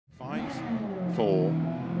4,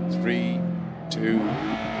 3, 2,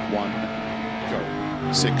 1, go.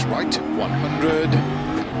 6 right, 100,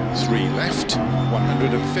 3 left,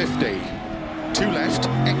 150, 2 left,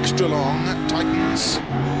 extra long, tightens,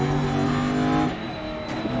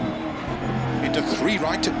 into 3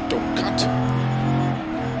 right, don't cut,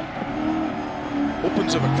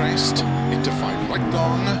 opens of a crest, into 5 right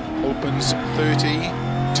long, opens 30,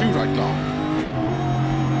 2 right long,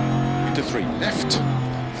 into 3 left,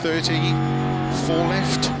 30, 4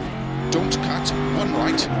 left, don't cut, 1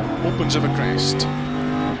 right, opens of a crest,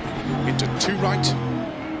 into 2 right,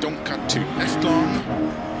 don't cut, 2 left long,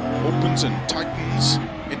 opens and tightens,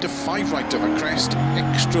 into 5 right of a crest,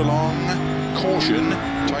 extra long, caution,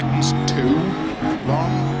 tightens 2,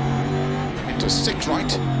 long, into 6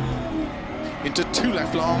 right, into 2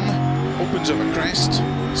 left long, opens of a crest,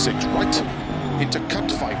 6 right, into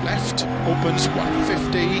cut 5 left, opens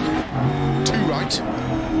 150, 2 right,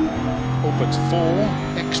 opens 4,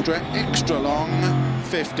 extra long,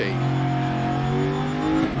 50.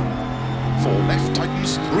 4 left,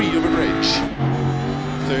 tightens 3 over bridge,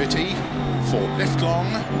 30, 4 left long,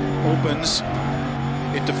 opens,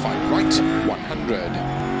 into 5 right, 100.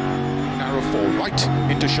 Narrow 4 right,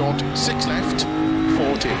 into short, 6 left,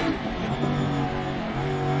 40.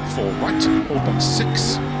 4 right, opens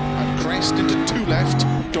 6, and crest into 2 left,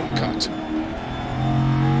 don't cut.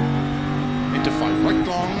 Into 5 right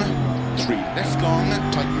long, 3 left long,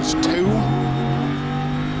 tightens 2,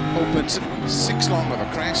 opens 6 long of a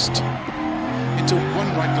crest, into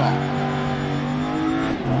 1 right long,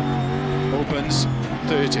 opens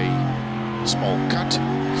 30, small cut,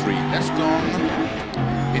 3 left long,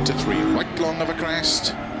 into 3 right long of a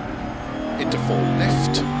crest, into 4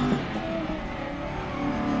 left,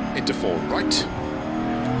 into 4 right,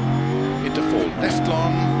 into 4 left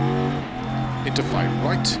long, into 5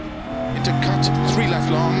 right, into cut, 3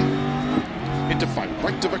 left long, into 5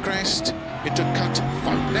 right of a crest, into cut,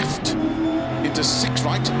 5 left, into 6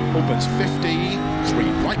 right, opens 50,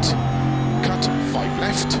 3 right, cut, 5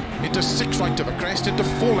 left, into 6 right of a crest, into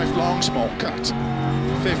 4 left long, small cut,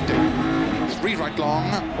 50, 3 right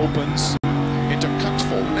long, opens, into cut,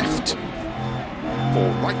 4 left, 4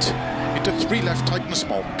 right, into 3 left, tighten,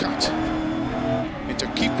 small cut, into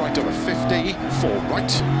keep right over 50, 4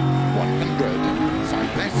 right, 100,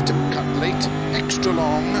 5 left, cut late, extra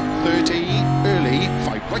long, 30, early,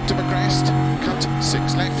 5 right of a crest, cut,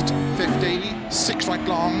 6 left, 50, 6 right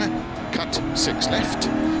long, cut, 6 left,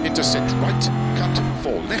 into 6 right, cut,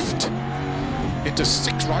 4 left, into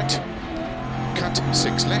 6 right, cut,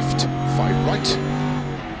 6 left, 5 right,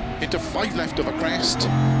 into 5 left of a crest,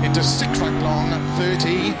 into 6 right long,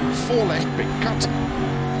 30, 4 left, big cut,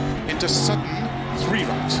 into sudden, 3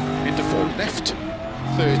 right, into 4 left,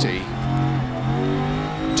 30,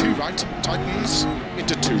 2 right, tightens,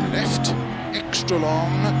 into 2 left, extra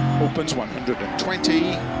long, opens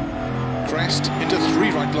 120, crest, into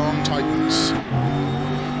 3 right long, tightens,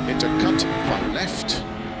 into cut, 5 left,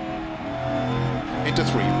 into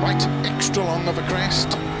 3 right, extra long of a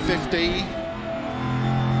crest, 50,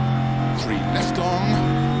 3 left long,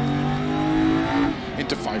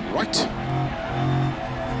 into 5 right,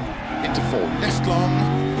 into 4 left long,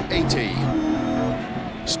 80,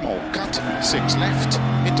 small cut, 6 left,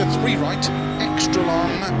 into 3 right, extra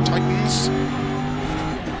long, tightens,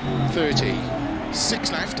 30,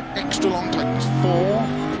 6 left, extra long, tightens, 4,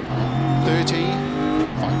 30,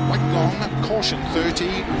 5 right long, caution, 30,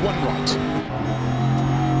 1 right,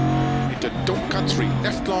 into don't cut, 3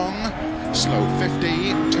 left long, slow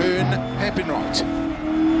 50, turn, hairpin right,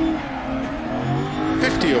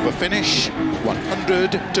 50 over finish,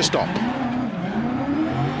 100 to stop.